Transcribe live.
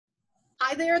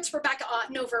Hi there, it's Rebecca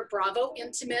Otten over at Bravo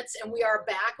Intimates, and we are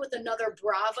back with another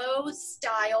Bravo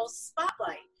Style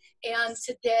Spotlight. And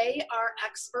today our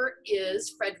expert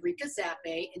is Frederica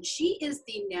Zappe, and she is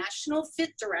the National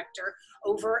Fit Director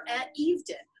over at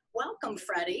Evedon. Welcome,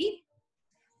 Freddie.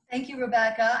 Thank you,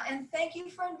 Rebecca, and thank you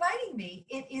for inviting me.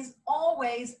 It is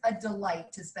always a delight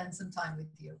to spend some time with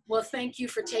you. Well, thank you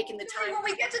for taking the time. When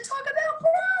we get to talk about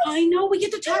bras. I know, we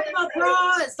get to talk about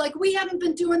bras. Like, we haven't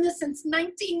been doing this since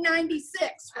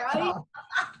 1996, right?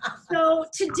 So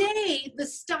today, the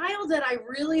style that I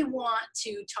really want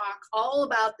to talk all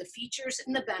about, the features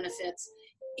and the benefits,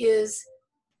 is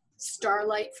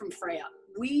Starlight from Freya.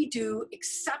 We do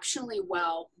exceptionally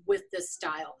well with this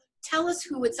style. Tell us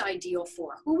who it's ideal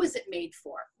for. Who is it made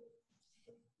for?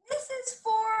 This is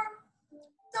for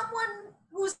someone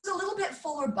who's a little bit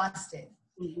fuller busted,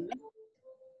 with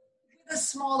a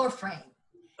smaller frame.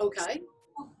 Okay.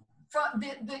 From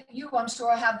I'm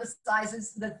sure, have the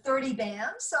sizes, the 30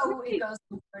 bands, so it goes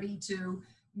from 30 to,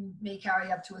 you may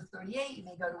carry up to a 38, you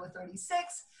may go to a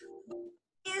 36.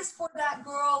 Is for that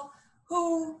girl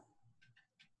who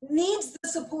needs the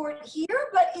support here,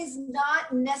 but is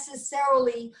not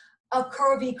necessarily a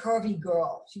curvy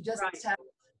girl. She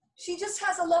just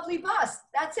has a lovely bust.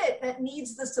 That's it. That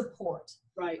needs the support.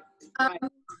 Right.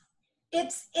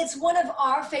 It's one of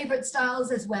our favorite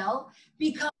styles as well,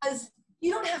 because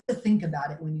you don't have to think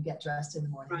about it when you get dressed in the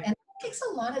morning. Right. And it takes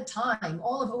a lot of time.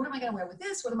 All of, what am I going to wear with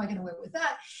this? What am I going to wear with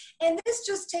that? And this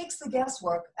just takes the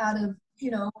guesswork out of,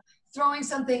 throwing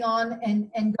something on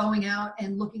and going out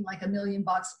and looking like $1 million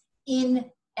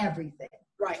in everything.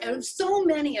 Right, and so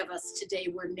many of us today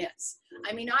wear knits.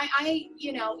 I mean, I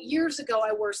years ago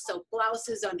I wore silk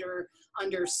blouses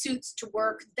under suits to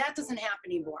work. That doesn't happen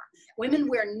anymore. Women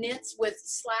wear knits with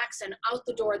slacks and out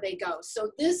the door they go. So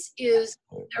this is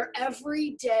their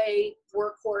everyday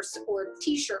workhorse or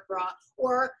t-shirt bra,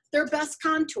 or their best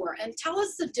contour. And tell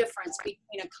us the difference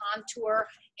between a contour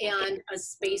and a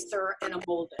spacer and a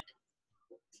molded,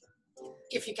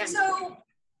 if you can. So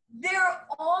they're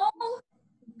all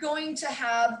going to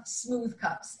have smooth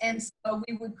cups, and so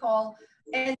we would call,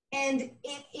 and it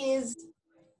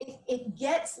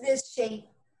gets this shape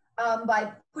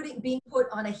by being put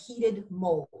on a heated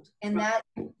mold, and that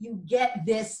you get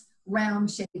this round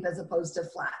shape as opposed to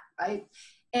flat, right?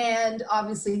 And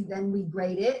obviously then we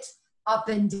grade it up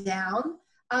and down,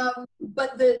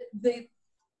 but the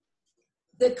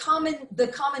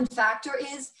common factor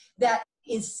is that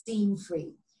is seam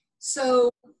free. So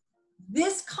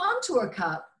this contour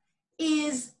cup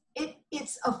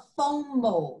it's a foam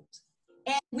mold.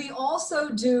 And we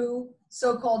also do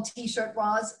so-called t-shirt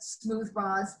bras, smooth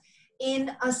bras,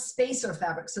 in a spacer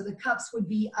fabric. So the cups would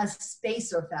be a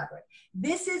spacer fabric.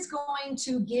 This is going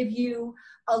to give you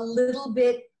a little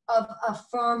bit of a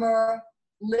firmer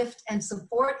lift and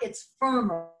support. It's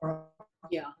firmer.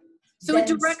 Yeah. So it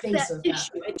directs that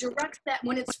tissue. fabric. It directs that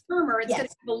when it's firmer, it's going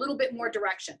to have a little bit more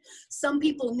direction. Some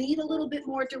people need a little bit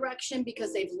more direction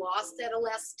because they've lost that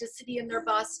elasticity in their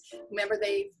bust. Remember,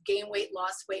 they gained weight,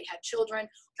 lost weight, had children,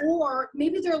 or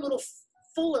maybe they're a little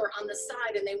fuller on the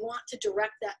side and they want to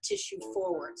direct that tissue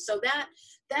forward. So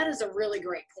that is a really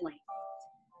great point.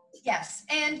 Yes,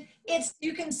 and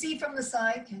you can see from the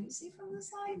side. Can you see from the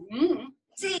side? Mm-hmm.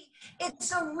 See,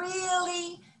 it's a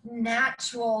really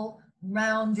natural,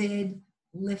 rounded,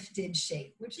 lifted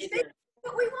shape, which is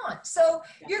what we want. So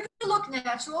you're going to look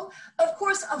natural. Of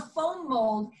course, a foam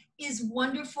mold is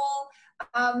wonderful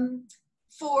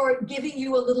for giving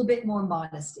you a little bit more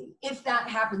modesty, if that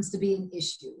happens to be an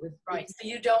issue. Right. So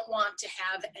you don't want to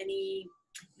have any.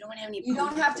 You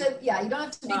don't have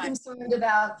to be concerned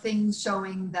about things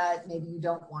showing that maybe you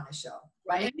don't want to show.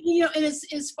 Right. And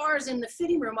as far as in the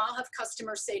fitting room, I'll have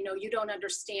customers say, no, you don't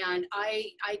understand.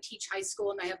 I teach high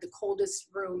school and I have the coldest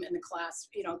room in the class,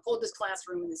 coldest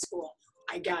classroom in the school.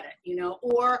 I got it,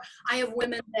 or I have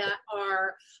women that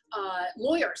are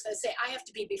lawyers that say, I have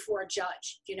to be before a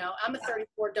judge. I'm a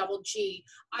 34 double G.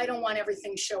 I don't want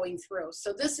everything showing through.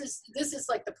 So this is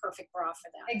like the perfect bra for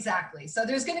that. Exactly. So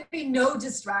there's going to be no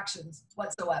distractions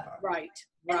whatsoever. Right.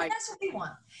 And that's what we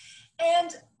want.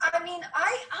 And I mean,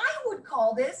 I would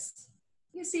call this,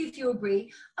 you see if you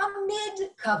agree, a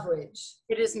mid coverage.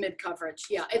 It is mid coverage.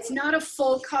 Yeah. It's not a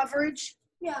full coverage.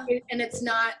 Yeah. And it's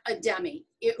not a demi.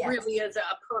 It really is a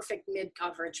perfect mid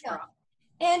coverage bra.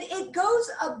 And it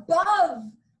goes above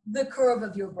the curve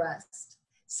of your breast.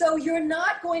 So you're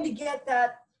not going to get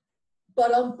that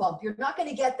bump. You're not going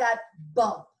to get that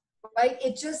bump, right?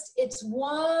 It's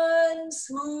one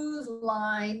smooth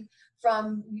line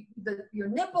from your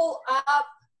nipple up.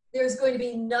 There's going to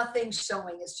be nothing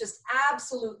showing. It's just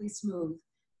absolutely smooth.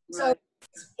 Right. So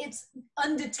it's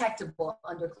undetectable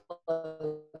under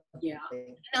clothing. Yeah.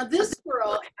 Now this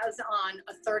girl has on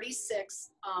a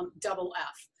 36 double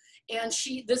F. And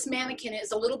this mannequin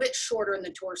is a little bit shorter in the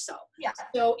torso. Yeah.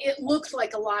 So it looks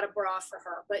like a lot of bra for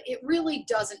her, but it really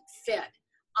doesn't fit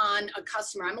on a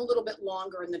customer. I'm a little bit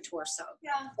longer in the torso.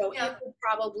 Yeah. So it would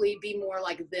probably be more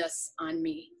like this on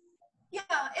me. Yeah,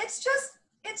 it's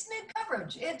mid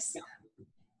coverage. It's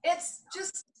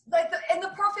just like in the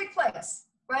perfect place,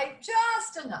 right?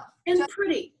 Just enough. And just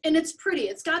pretty. And it's pretty.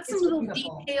 It's got some little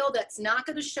beautiful detail that's not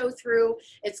going to show through.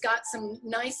 It's got some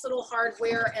nice little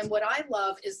hardware. And what I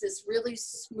love is this really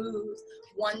smooth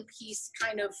one piece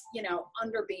kind of, you know,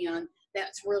 underband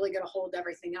that's really going to hold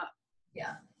everything up.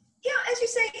 Yeah. Yeah, as you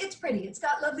say, it's pretty. It's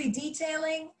got lovely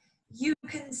detailing. You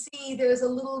can see there's a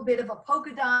little bit of a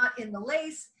polka dot in the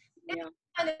lace. It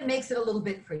kind of makes it a little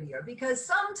bit prettier because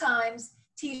sometimes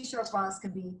t-shirt bras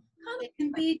can be it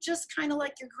can be just kind of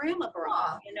like your grandma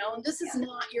bra, you know, and this is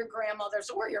not your grandmother's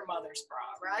or your mother's bra,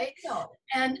 right? No.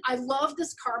 And I love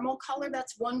this caramel color.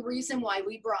 That's one reason why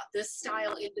we brought this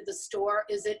style into the store,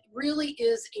 is it really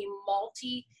is a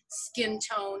multi skin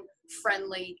tone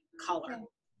friendly color.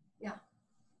 Yeah.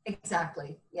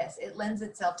 Exactly. Yes, it lends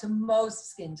itself to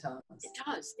most skin tones. It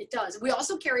does. It does. We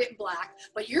also carry it in black,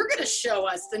 but you're going to show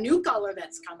us the new color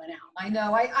that's coming out. I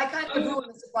know. I kind of grew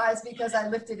a surprise because I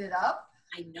lifted it up.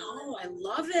 I know. I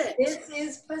love it. This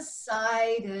is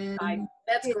Poseidon.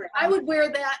 That's great. I would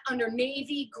wear that under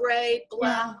navy, gray,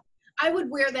 black. Yeah. I would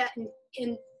wear that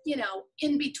in you know,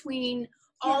 in between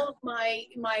all of my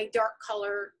dark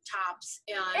color tops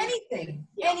and anything,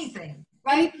 right? Anything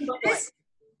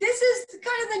this is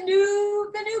kind of the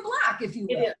new black, if you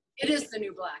will. It is the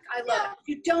new black. I love it.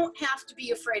 You don't have to be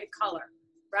afraid of color,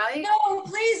 right? No,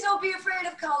 please don't be afraid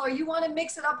of color. You want to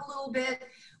mix it up a little bit.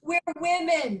 We're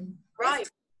women. Right.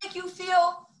 It's to make you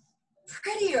feel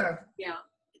prettier. Yeah.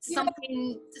 It's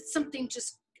something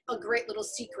just a great little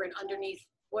secret underneath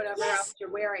whatever else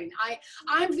you're wearing.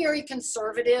 I'm very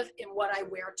conservative in what I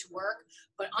wear to work,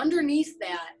 but underneath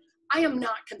that, I am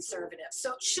not conservative.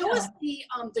 So show us the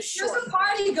short. There's a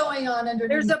party going on underneath.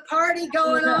 There's a party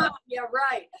going on. Yeah,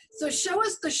 right. So show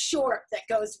us the short that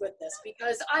goes with this,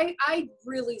 because I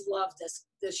really love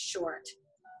this short.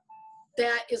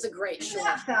 That is a great short. Isn't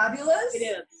that fabulous? It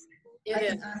is. It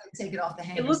is. I'm gonna take it off the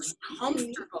hangers. It looks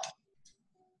comfortable.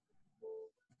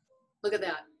 Look at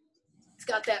that. It's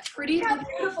got that pretty. Look how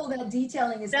beautiful that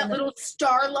detailing is. That little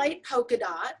starlight polka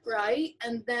dot, right?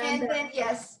 And then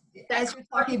yes. As you're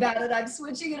talking about it, I'm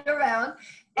switching it around.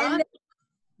 And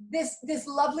this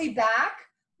lovely back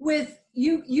with,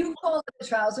 you call it a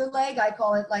trouser leg, I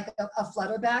call it like a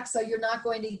flutter back, so you're not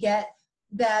going to get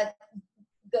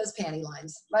those panty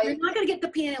lines, right? You're not going to get the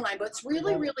panty line, but it's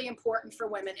really, really important for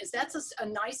women is that's a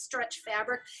nice stretch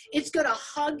fabric. It's going to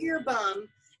hug your bum,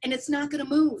 and it's not going to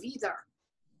move either.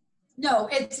 No,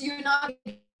 you're not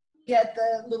going to get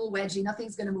the little wedgie.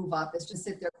 Nothing's going to move up. It's just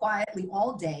sit there quietly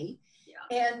all day.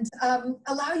 And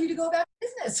allow you to go about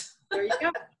business. There you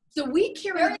go. So we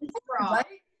carry this bra. Right?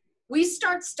 We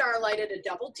start Starlight at a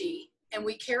double D, and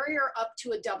we carry her up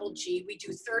to a double G. We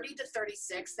do 30 to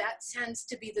 36. That tends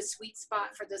to be the sweet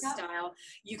spot for this style.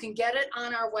 You can get it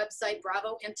on our website,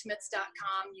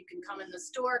 bravointimates.com. You can come in the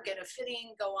store, get a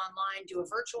fitting, go online, do a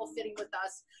virtual fitting with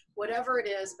us, whatever it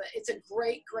is. But it's a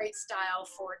great, great style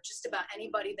for just about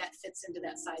anybody that fits into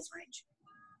that size range.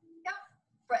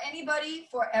 For anybody,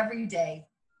 for every day.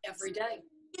 Every day.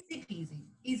 Easy peasy.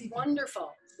 Easy peasy.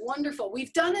 Wonderful. Wonderful.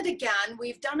 We've done it again.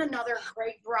 We've done another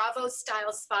great Bravo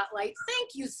Style Spotlight.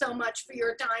 Thank you so much for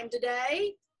your time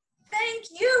today. Thank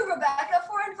you, Rebecca,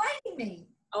 for inviting me.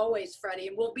 Always, Freddie.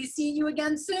 And we'll be seeing you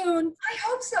again soon. I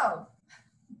hope so.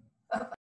 Bye-bye.